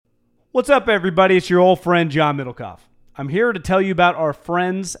What's up, everybody? It's your old friend, John Middlecoff. I'm here to tell you about our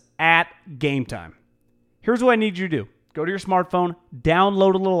friends at Game Time. Here's what I need you to do. Go to your smartphone,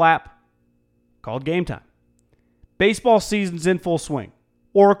 download a little app called Game Time. Baseball season's in full swing.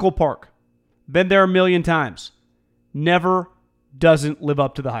 Oracle Park. Been there a million times. Never doesn't live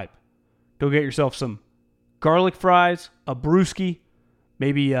up to the hype. Go get yourself some garlic fries, a brewski,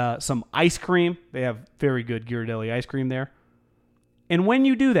 maybe some ice cream. They have very good Ghirardelli ice cream there. And when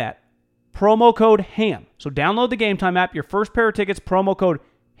you do that, promo code HAM. So download the Game Time app. Your first pair of tickets, promo code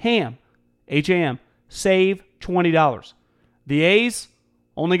HAM, H-A-M, save $20. The A's,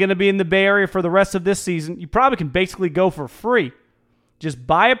 only going to be in the Bay Area for the rest of this season. You probably can basically go for free. Just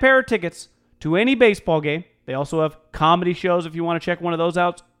buy a pair of tickets to any baseball game. They also have comedy shows if you want to check one of those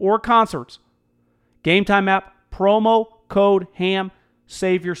out, or concerts. Game Time app, promo code HAM,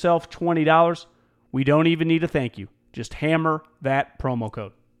 save yourself $20. We don't even need a thank you. Just hammer that promo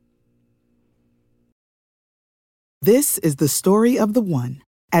code. This is the story of the one.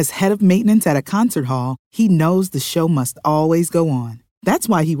 As head of maintenance at a concert hall, he knows the show must always go on. That's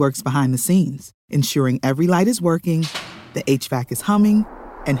why he works behind the scenes, ensuring every light is working, the HVAC is humming,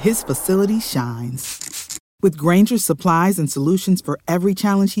 and his facility shines. With Grainger's supplies and solutions for every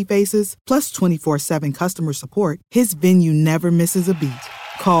challenge he faces, plus 24/7 customer support, his venue never misses a beat.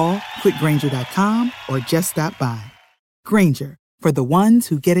 Call quickgrainger.com or just stop by. Grainger, for the ones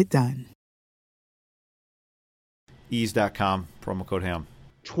who get it done. Ease.com, promo code HAM.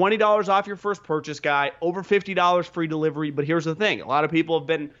 $20 off your first purchase, guy. Over $50 free delivery. But here's the thing. A lot of people have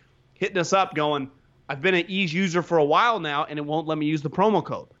been hitting us up going, I've been an Ease user for a while now, and it won't let me use the promo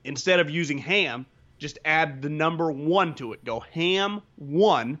code. Instead of using HAM, just add the number 1 to it. Go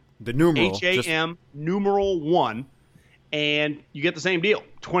HAM1. The numeral. HAM, numeral 1. And you get the same deal.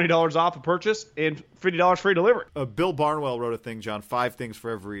 $20 off a purchase and $50 free delivery. Bill Barnwell wrote a thing, John, 5 things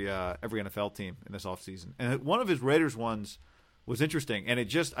for every NFL team in this offseason. And one of his Raiders ones was interesting. And it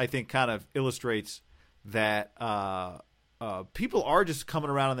just, I think, kind of illustrates that people are just coming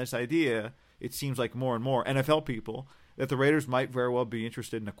around on this idea, it seems like more and more, NFL people, that the Raiders might very well be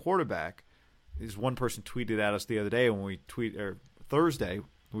interested in a quarterback. This one person tweeted at us the other day Thursday,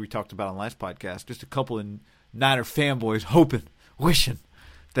 when we talked about on last podcast, just a couple of Niner fanboys hoping, wishing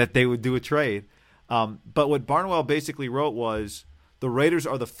that they would do a trade. But what Barnwell basically wrote was the Raiders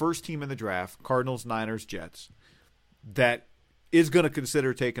are the first team in the draft, Cardinals, Niners, Jets, that is going to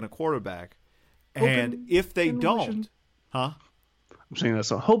consider taking a quarterback. And if they don't, wishing. I'm saying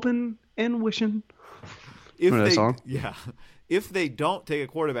that's a hoping and wishing. If they don't take a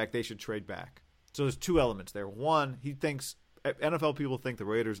quarterback, they should trade back. So there's 2 elements there. One, he thinks NFL people think the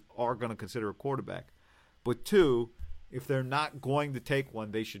Raiders are going to consider a quarterback. But 2, if they're not going to take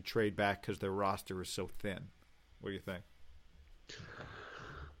one, they should trade back because their roster is so thin. What do you think?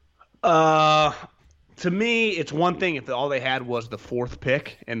 To me, it's one thing if all they had was the 4th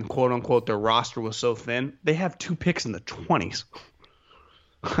pick and quote unquote their roster was so thin. They have 2 picks in the 20s.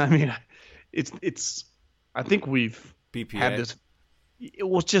 I mean, it's. I think we've BPA. had this.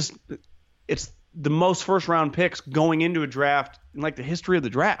 It's the most first round picks going into a draft in like the history of the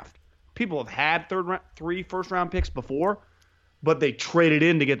draft. People have had 3 first round picks before, but they traded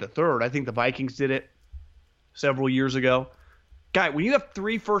in to get the 3rd. I think the Vikings did it several years ago. Guy, when you have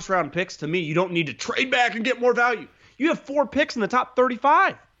 3 first round picks, to me, you don't need to trade back and get more value. You have 4 picks in the top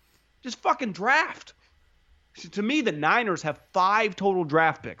 35. Just fucking draft. So to me, the Niners have 5 total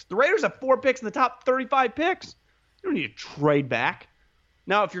draft picks. The Raiders have 4 picks in the top 35 picks. You don't need to trade back.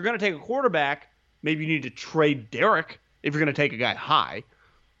 Now, if you're going to take a quarterback, maybe you need to trade Derek if you're going to take a guy high.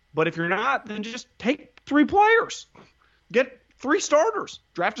 But if you're not, then just take 3 players. Get 3 starters.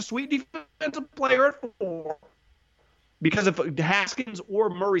 Draft a sweet defensive player at 4. Because if Haskins or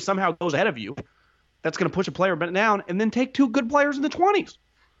Murray somehow goes ahead of you, that's going to push a player down, and then take 2 good players in the 20s.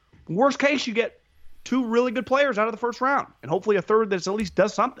 Worst case, you get 2 really good players out of the first round, and hopefully a 3rd that at least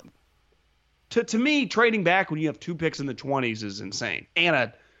does something. To me, trading back when you have 2 picks in the 20s is insane.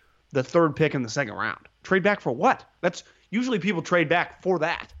 And the 3rd pick in the 2nd round. Trade back for what? That's usually people trade back for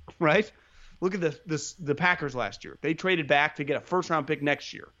that, right? Look at the Packers last year. They traded back to get a first-round pick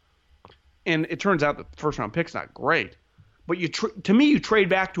next year. And it turns out the first-round pick's not great. But to me, you trade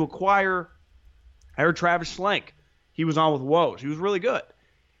back to acquire. I heard Travis Schlenk. He was on with Woj. He was really good.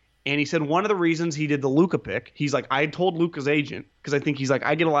 And he said one of the reasons he did the Luka pick, he's like, I told Luka's agent, because I think he's like,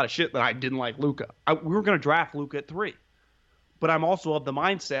 I get a lot of shit that I didn't like Luka. We were going to draft Luka at 3. But I'm also of the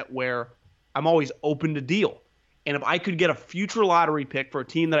mindset where I'm always open to deal. And if I could get a future lottery pick for a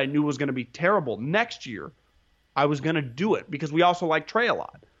team that I knew was going to be terrible next year, I was going to do it because we also like Trey a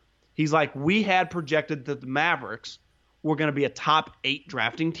lot. He's like, we had projected that the Mavericks we're going to be a top 8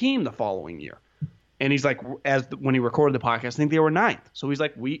 drafting team the following year. And he's like, when he recorded the podcast, I think they were 9th. So he's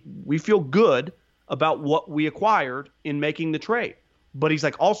like, we feel good about what we acquired in making the trade. But he's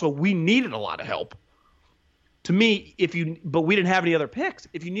like, also, we needed a lot of help. To me, but we didn't have any other picks.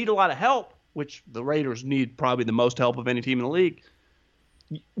 If you need a lot of help, which the Raiders need probably the most help of any team in the league,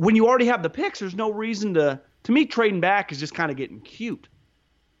 when you already have the picks, there's no reason to me, trading back is just kind of getting cute.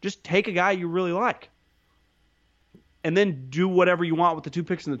 Just take a guy you really like. And then do whatever you want with the 2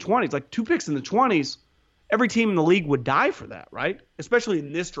 picks in the 20s. Like 2 picks in the 20s, every team in the league would die for that, right? Especially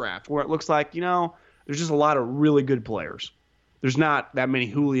in this draft where it looks like, there's just a lot of really good players. There's not that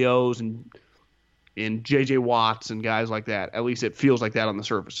many Julios and J.J. Watts and guys like that. At least it feels like that on the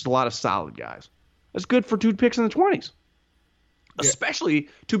surface. Just a lot of solid guys. That's good for 2 picks in the 20s. Yeah. Especially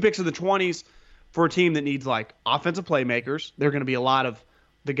 2 picks in the 20s for a team that needs like offensive playmakers. There are going to be a lot of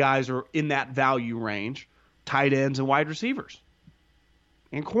the guys are in that value range, tight ends and wide receivers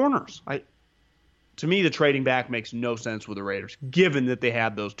and corners. To me, the trading back makes no sense with the Raiders, given that they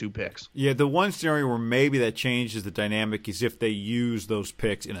had those 2 picks. Yeah, the one scenario where maybe that changes the dynamic is if they use those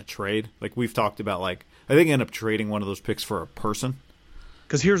picks in a trade. Like we've talked about, I think end up trading one of those picks for a person.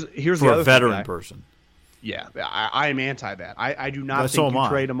 Because here's for the other a veteran thing, person. Yeah, I am anti that. I do not think you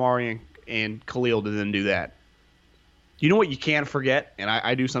trade Amari and Khalil to then do that. You know what you can't forget, and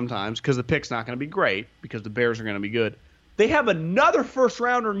I do sometimes, because the pick's not going to be great, because the Bears are going to be good. They have another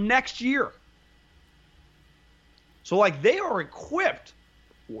first-rounder next year. So, they are equipped.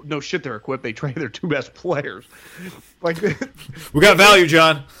 No shit, they're equipped. They traded their 2 best players. We got value,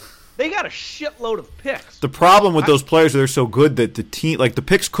 John. They got a shitload of picks. The problem with those players, they're so good that the team, the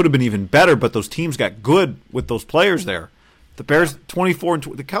picks could have been even better, but those teams got good with those players there. The Bears 24 and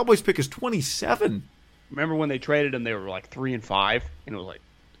the Cowboys pick is 27. Remember when they traded them? They were 3-5, and it was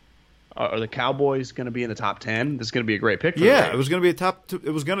are the Cowboys going to be in the top 10? This is going to be a great pick. It was going to be a top.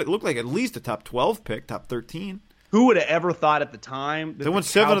 It was going to look like at least a top 12 pick, top 13. Who would have ever thought at the time that they won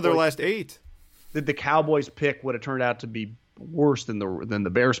 7 of their last 8? That the Cowboys pick would have turned out to be worse than the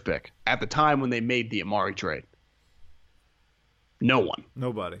Bears pick at the time when they made the Amari trade. No one,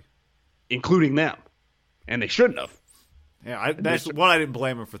 nobody, including them, and they shouldn't have. Yeah, that's one I didn't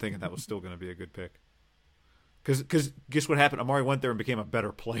blame him for thinking that was still going to be a good pick. Because guess what happened? Amari went there and became a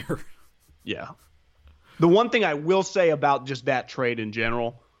better player. Yeah. The one thing I will say about just that trade in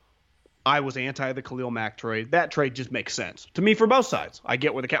general, I was anti the Khalil Mack trade. That trade just makes sense to me for both sides. I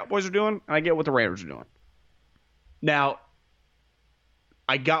get what the Cowboys are doing, and I get what the Raiders are doing. Now,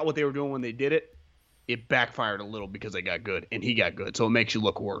 I got what they were doing when they did it. It backfired a little because they got good, and he got good, so it makes you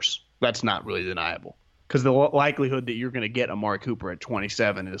look worse. That's not really deniable. Because the likelihood that you're going to get Amari Cooper at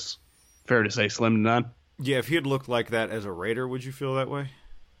 27 is, fair to say, slim to none. Yeah, if he had looked like that as a Raider, would you feel that way?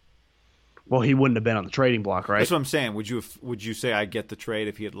 Well, he wouldn't have been on the trading block, right? That's what I'm saying. Would you say I get the trade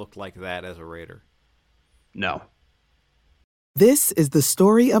if he had looked like that as a Raider? No. This is the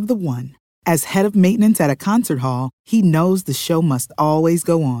story of the one. As head of maintenance at a concert hall, he knows the show must always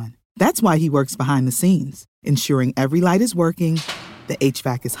go on. That's why he works behind the scenes, ensuring every light is working, the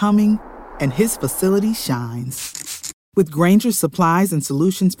HVAC is humming, and his facility shines. With Grainger's supplies and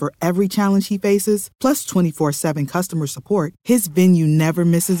solutions for every challenge he faces, plus 24/7 customer support, his venue never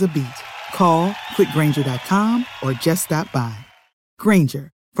misses a beat. Call quickgrainger.com or just stop by.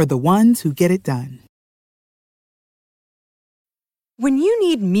 Grainger, for the ones who get it done. When you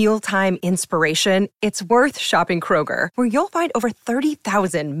need mealtime inspiration, it's worth shopping Kroger, where you'll find over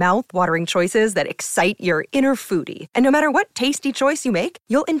 30,000 mouth-watering choices that excite your inner foodie. And no matter what tasty choice you make,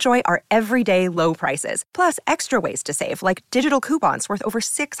 you'll enjoy our everyday low prices, plus extra ways to save, like digital coupons worth over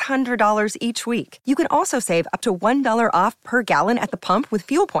 $600 each week. You can also save up to $1 off per gallon at the pump with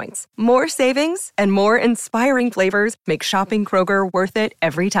fuel points. More savings and more inspiring flavors make shopping Kroger worth it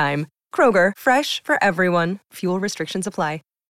every time. Kroger, fresh for everyone. Fuel restrictions apply.